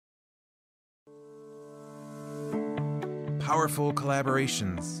Powerful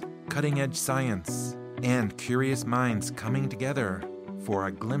collaborations, cutting-edge science, and curious minds coming together for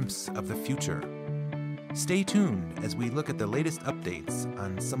a glimpse of the future. Stay tuned as we look at the latest updates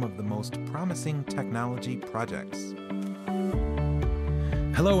on some of the most promising technology projects.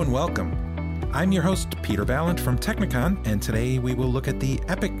 Hello and welcome. I'm your host, Peter Ballant from Technicon, and today we will look at the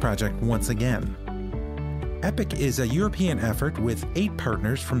EPIC project once again. EPIC is a European effort with 8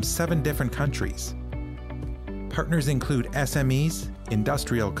 partners from 7 different countries. Partners include SMEs,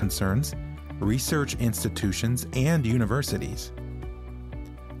 industrial concerns, research institutions, and universities.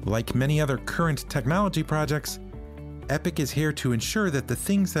 Like many other current technology projects, EPIC is here to ensure that the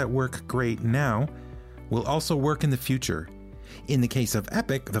things that work great now will also work in the future. In the case of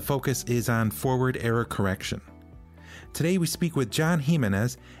EPIC, the focus is on forward error correction. Today we speak with John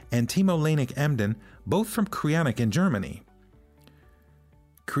Jimenez and Timo Leinig-Emden, both from Krionic in Germany.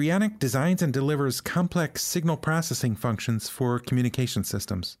 Krionic designs and delivers complex signal processing functions for communication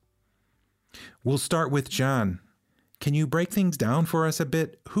systems. We'll start with John. Can you break things down for us a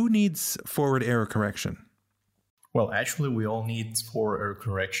bit? Who needs forward error correction? Well, actually, we all need forward error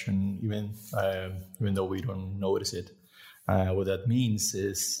correction, even though we don't notice it. What that means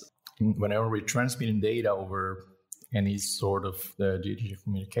is whenever we're transmitting data over any sort of digital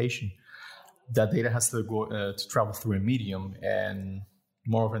communication, that data has to go to travel through a medium, and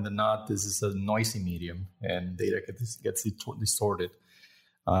more often than not, this is a noisy medium, and data gets distorted.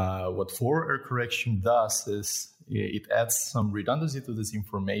 What forward error correction does is it adds some redundancy to this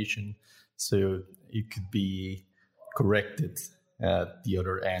information, so it could be corrected at the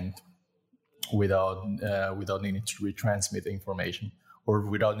other end without needing to retransmit the information, or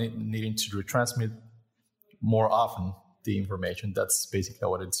without needing to retransmit more often the information. That's basically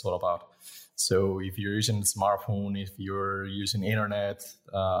what it's all about. So if you're using a smartphone, if you're using internet,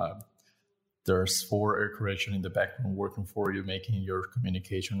 there's forward error correction in the background working for you, making your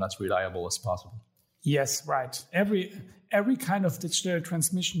communication as reliable as possible. Yes, right. Every kind of digital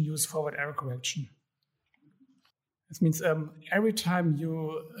transmission uses forward error correction. This means every time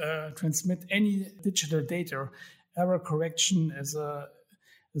you transmit any digital data, error correction is an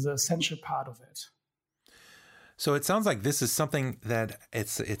essential part of it. So it sounds like this is something that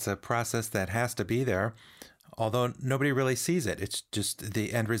it's a process that has to be there, although nobody really sees it. It's just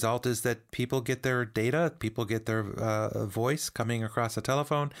the end result is that people get their data, people get their voice coming across a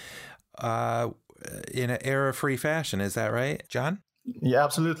telephone in an error-free fashion. Is that right, John? Yeah,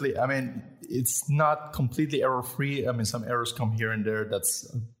 absolutely. I mean, it's not completely error-free. I mean, some errors come here and there.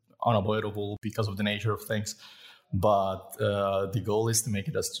 That's unavoidable because of the nature of things. But the goal is to make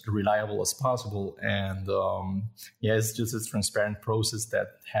it as reliable as possible. And it's just a transparent process that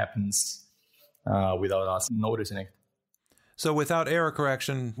happens without us noticing it. So without error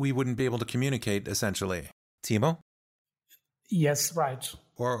correction, we wouldn't be able to communicate, essentially. Timo? Yes, right.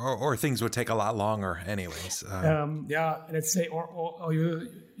 Or things would take a lot longer anyways. Let's say, or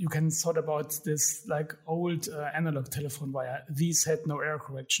you can thought about this like old analog telephone wire. These had no error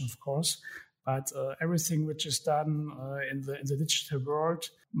correction, of course. But everything which is done in the digital world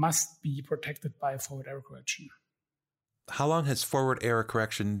must be protected by forward error correction. How long has forward error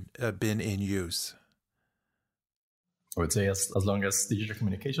correction been in use? I would say as long as digital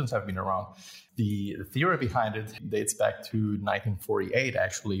communications have been around. The theory behind it dates back to 1948,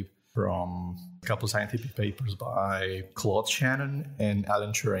 actually, from a couple of scientific papers by Claude Shannon and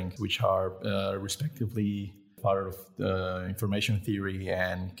Alan Turing, which are respectively part of information theory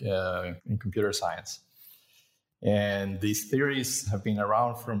and in computer science. And these theories have been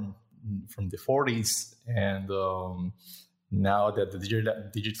around from the 40s, and now that the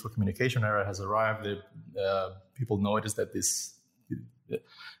digital communication era has arrived, people notice that this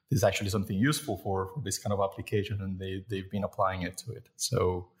is actually something useful for this kind of application, and they've been applying it to it.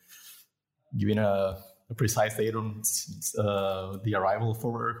 So giving a precise date on the arrival of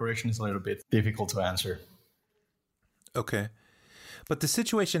forward error correction is a little bit difficult to answer. Okay. But the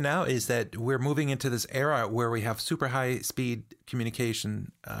situation now is that we're moving into this era where we have super high speed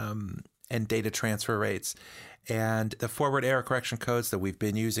communication and data transfer rates. And the forward error correction codes that we've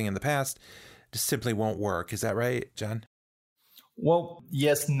been using in the past just simply won't work. Is that right, John? Well,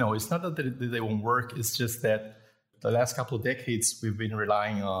 yes, no. It's not that they won't work. It's just that the last couple of decades, we've been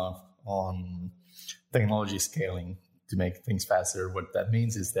relying on technology scaling to make things faster. What that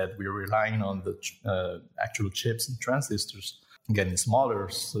means is that we're relying on the actual chips and transistors getting smaller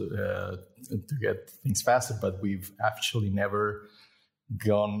to get things faster, but we've actually never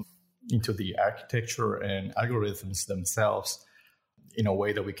gone into the architecture and algorithms themselves in a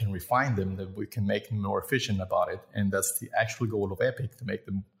way that we can refine them, that we can make them more efficient about it. And that's the actual goal of EPIC, to make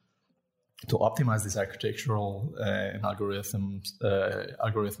them to optimize these architectural and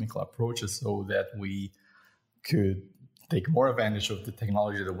algorithmic approaches so that we could take more advantage of the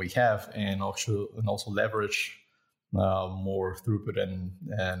technology that we have and also leverage more throughput and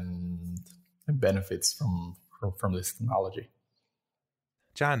benefits from this technology.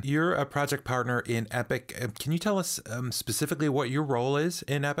 John, you're a project partner in Epic. Can you tell us specifically what your role is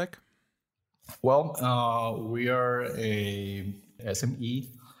in Epic? Well, we are a SME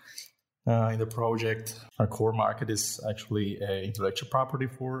in the project. Our core market is actually intellectual property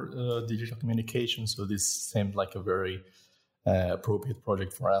for digital communication. So this seemed like a very appropriate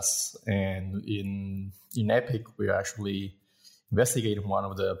project for us. And in Epic, we're actually investigating one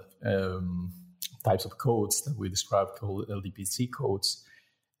of the types of codes that we described called LDPC codes.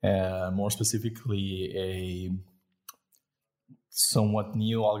 More specifically, a somewhat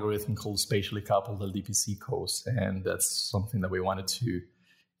new algorithm called spatially coupled LDPC codes, and that's something that we wanted to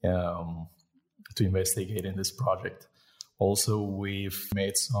investigate in this project. Also, we've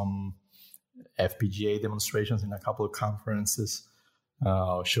made some FPGA demonstrations in a couple of conferences,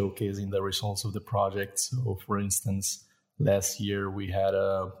 showcasing the results of the project. So, for instance, last year we had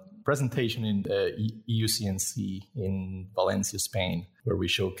a presentation in the EUCNC in Valencia, Spain, where we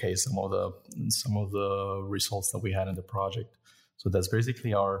showcased some of the results that we had in the project. So that's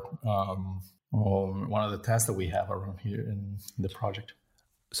basically our one of the tasks that we have around here in the project.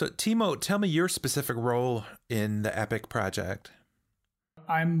 So Timo, tell me your specific role in the Epic project.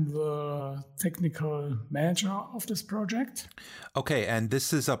 I'm the technical manager of this project. Okay, and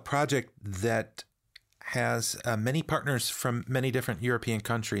this is a project that has many partners from many different European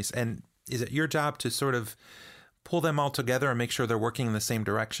countries. And is it your job to sort of pull them all together and make sure they're working in the same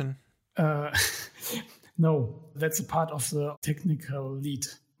direction? No, that's a part of the technical lead.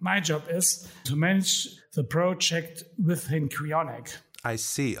 My job is to manage the project within Creonic. I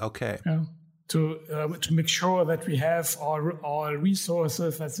see. Okay. To make sure that we have all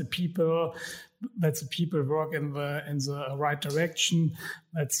resources, that the people work in the right direction,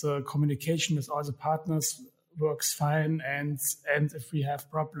 that the communication with all the partners works fine, and if we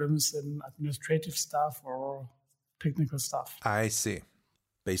have problems in administrative stuff or technical stuff. I see.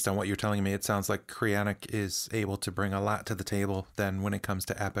 Based on what you're telling me, it sounds like Creonic is able to bring a lot to the table then when it comes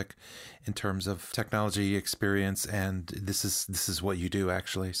to Epic in terms of technology experience, and this is what you do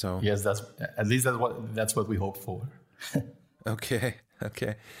actually. So yes, that's what we hope for. Okay.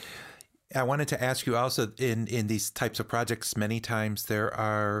 I wanted to ask you also, in these types of projects, many times there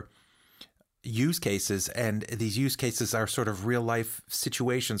are use cases, and these use cases are sort of real life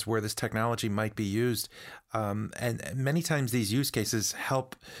situations where this technology might be used. And many times these use cases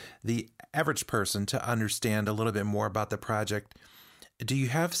help the average person to understand a little bit more about the project. Do you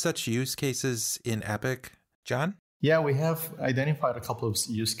have such use cases in Epic, John? Yeah, we have identified a couple of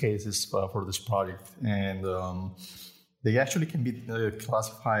use cases for this project, and they actually can be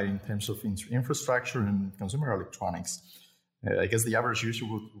classified in terms of infrastructure and consumer electronics. I guess the average user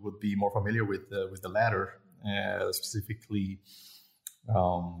would be more familiar with the latter, specifically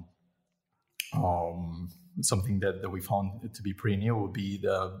something that we found to be pretty new would be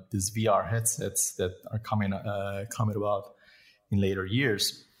these VR headsets that are coming about in later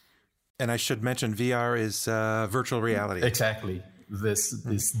years. And I should mention VR is virtual reality. Exactly.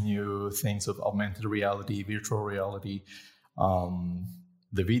 This new things of augmented reality, virtual reality.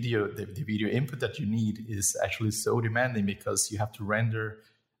 The video input that you need is actually so demanding because you have to render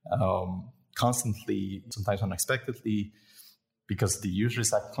constantly, sometimes unexpectedly, because the user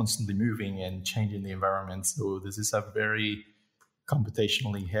is constantly moving and changing the environment. So this is a very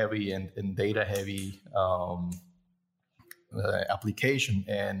computationally heavy and data heavy application.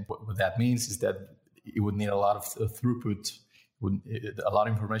 And what that means is that it would need a lot of throughput. A lot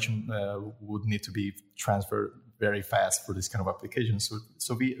of information would need to be transferred very fast for this kind of application.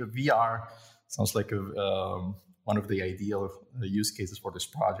 So VR sounds like one of the ideal use cases for this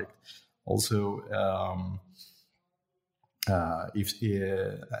project. Also, if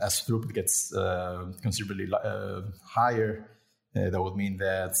as throughput gets considerably higher, that would mean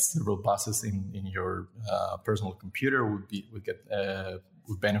that several buses in your personal computer would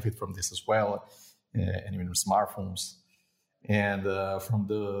benefit from this as well, and even smartphones. And from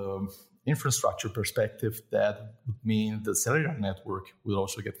the infrastructure perspective, that would mean the cellular network will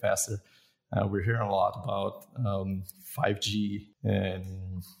also get faster. We're hearing a lot about 5G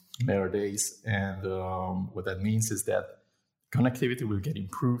in nowadays, and what that means is that connectivity will get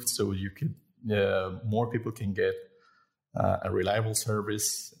improved, so you could more people can get a reliable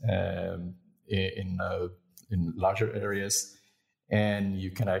service in larger areas, and you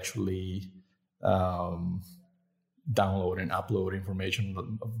can actually download and upload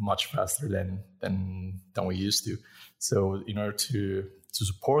information much faster than we used to. So in order to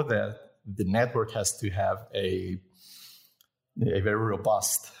support that, the network has to have a very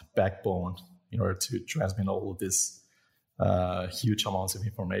robust backbone in order to transmit all of this huge amounts of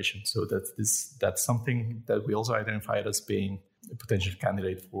information. So that's something that we also identified as being a potential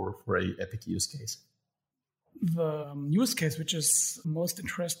candidate for a Epic use case. The use case which is most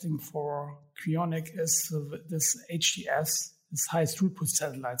interesting for Qionic is this HTS, this high throughput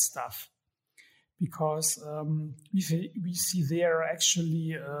satellite stuff, because we see there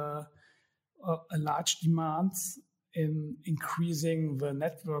actually a large demand in increasing the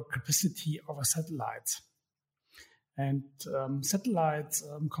network capacity of a satellite. And satellite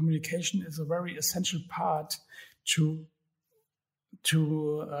communication is a very essential part to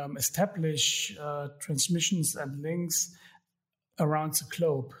establish transmissions and links around the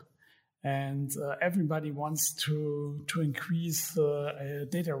globe. And everybody wants to increase the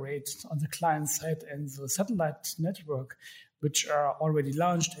data rate on the client side, and the satellite network, which are already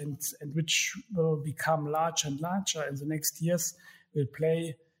launched and which will become larger and larger in the next years, will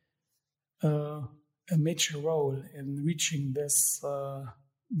play a major role in reaching this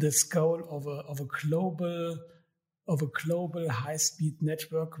goal of a global high-speed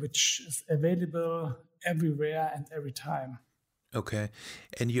network, which is available everywhere and every time. Okay.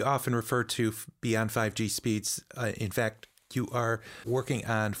 And you often refer to beyond 5G speeds. In fact, you are working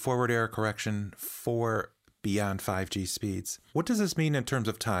on forward error correction for beyond 5G speeds. What does this mean in terms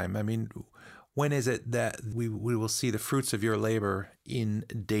of time? I mean, when is it that we will see the fruits of your labor in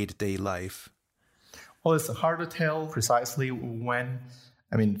day-to-day life? Well, it's hard to tell precisely when.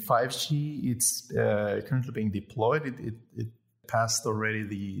 I mean, 5G, it's currently being deployed. It passed already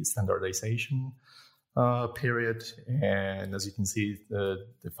the standardization period. And as you can see, the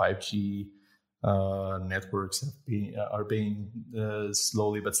 5G networks are being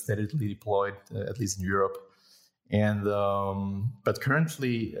slowly but steadily deployed, at least in Europe. And but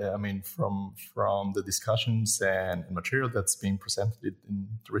currently, I mean, from the discussions and material that's being presented in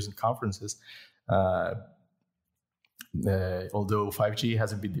recent conferences, although 5G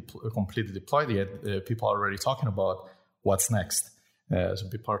hasn't been completely deployed yet, people are already talking about what's next. So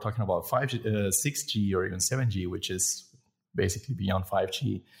people are talking about 5G, 6G, or even 7G, which is basically beyond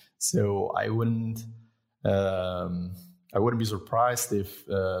 5G. So I wouldn't be surprised if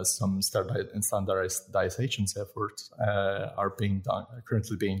some standardization efforts are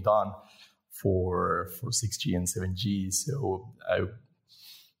currently being done for 6G and 7G. So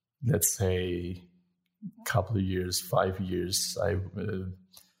let's say couple of years, 5 years, I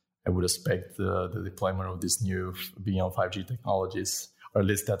would expect the deployment of these new beyond 5G technologies, or at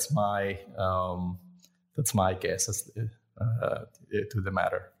least that's my guess as to the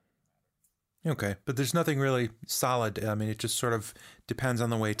matter. Okay, but there's nothing really solid. I mean, it just sort of depends on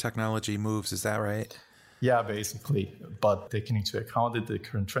the way technology moves. Is that right? Yeah, basically. But taking into account the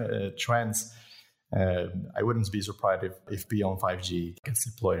current trends, I wouldn't be surprised if beyond 5G gets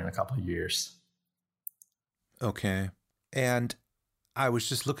deployed in a couple of years. Okay. And I was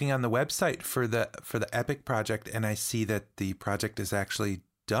just looking on the website for the Epic project, and I see that the project is actually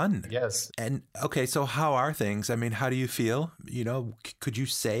done. Yes. And okay, so how are things? I mean, how do you feel? You know, could you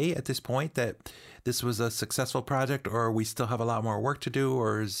say at this point that this was a successful project, or we still have a lot more work to do,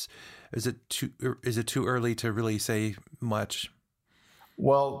 or is it too early to really say much?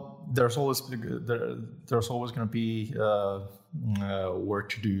 Well, there's always going to be work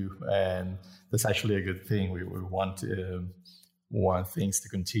to do, and that's actually a good thing. We want things to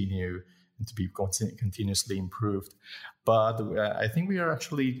continue and to be continuously improved. But I think we are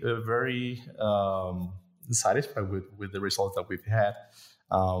actually very satisfied with the results that we've had.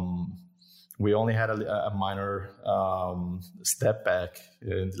 We only had a minor step back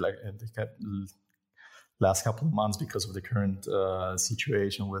in the last couple of months because of the current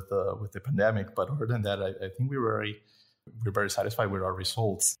situation with the pandemic. But other than that, I think we're very satisfied with our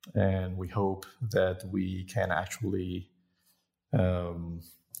results, and we hope that we can actually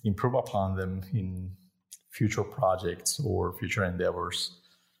improve upon them in future projects or future endeavors.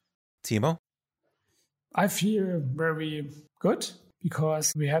 Timo? I feel very good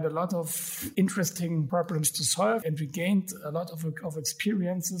because we had a lot of interesting problems to solve, and we gained a lot of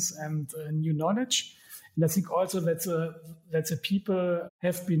experiences and new knowledge. And I think also that the people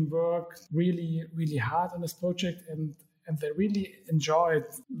have been worked really, really hard on this project, and they really enjoyed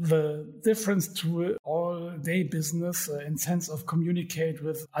the difference to all-day business in sense of communicate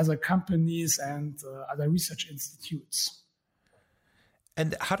with other companies and other research institutes.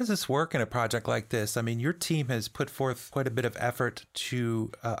 And how does this work in a project like this? I mean, your team has put forth quite a bit of effort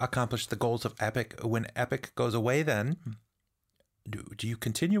to accomplish the goals of Epic. When Epic goes away, then, do you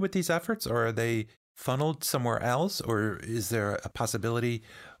continue with these efforts, or are they funneled somewhere else, or is there a possibility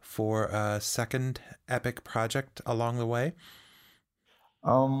for a second Epic project along the way?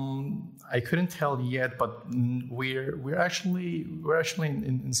 I couldn't tell yet, but we're actually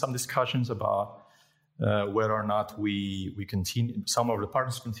in some discussions about whether or not we continue. Some of the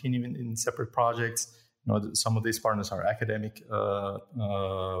partners continue in separate projects. Some of these partners are academic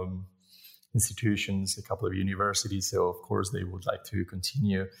institutions, a couple of universities. So of course they would like to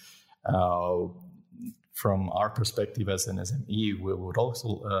continue. From our perspective as an SME, we would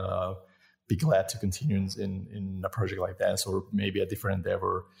also be glad to continue in a project like this, or maybe a different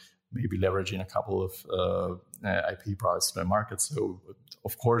endeavor, maybe leveraging a couple of IP products in the market. So,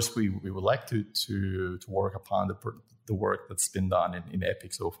 of course, we would like to work upon the work that's been done in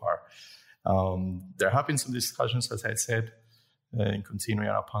Epic so far. There have been some discussions, as I said, in continuing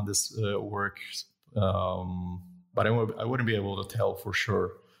upon this work, but I wouldn't be able to tell for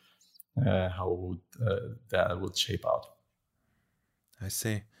sure how that would shape out. I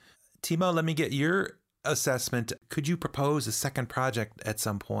see. Timo, let me get your assessment. Could you propose a second project at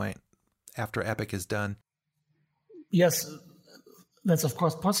some point after Epic is done? Yes, that's of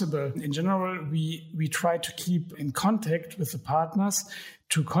course possible. In general, we try to keep in contact with the partners,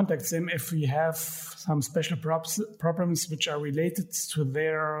 to contact them if we have some special problems which are related to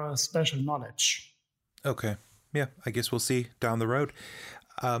their special knowledge. Okay. Yeah, I guess we'll see down the road.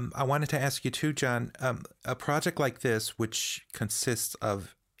 I wanted to ask you too, John, a project like this, which consists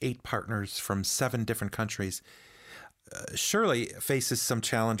of 8 partners from 7 different countries, surely faces some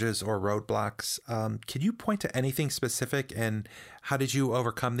challenges or roadblocks. Can you point to anything specific, and how did you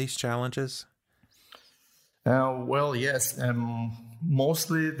overcome these challenges? Well, yes.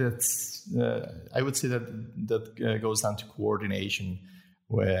 Mostly that's, I would say that goes down to coordination,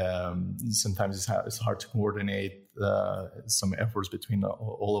 where sometimes it's hard to coordinate some efforts between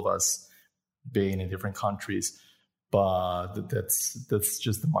all of us being in different countries. But that's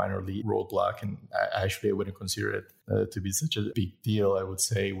just a minor roadblock, and actually I wouldn't consider it to be such a big deal. I would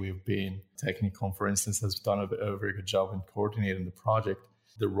say Technikon, for instance, has done a very good job in coordinating the project.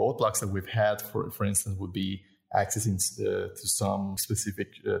 The roadblocks that we've had, for instance, would be accessing to some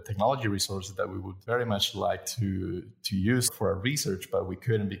specific technology resources that we would very much like to use for our research, but we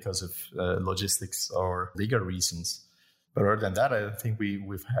couldn't because of logistics or legal reasons. But other than that, I think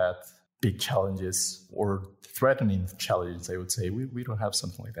we've had big challenges or threatening challenges, I would say. We don't have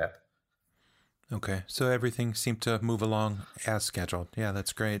something like that. Okay, so everything seemed to move along as scheduled. Yeah,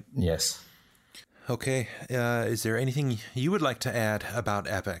 that's great. Yes. Okay, is there anything you would like to add about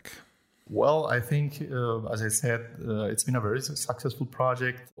Epic? Well, I think, as I said, it's been a very successful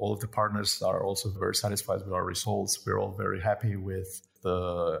project. All of the partners are also very satisfied with our results. We're all very happy with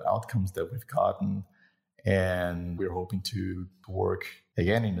the outcomes that we've gotten. And we're hoping to work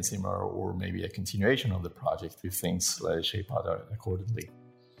again in a similar or maybe a continuation of the project if things shape out accordingly.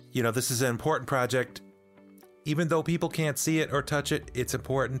 This is an important project. Even though people can't see it or touch it, it's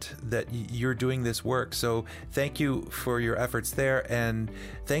important that you're doing this work. So thank you for your efforts there. And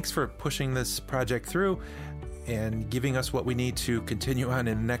thanks for pushing this project through and giving us what we need to continue on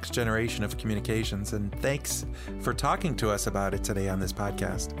in the next generation of communications. And thanks for talking to us about it today on this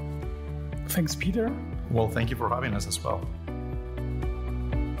podcast. Thanks, Peter. Well, thank you for having us as well.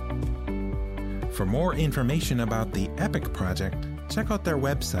 For more information about the Epic project, check out their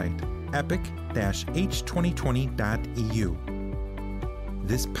website, epic-h2020.eu.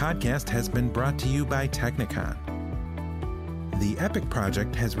 This podcast has been brought to you by Technikon. The Epic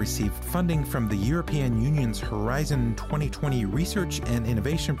project has received funding from the European Union's Horizon 2020 Research and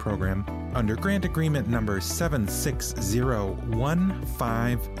Innovation Program under Grant Agreement number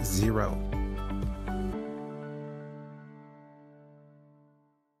 760150.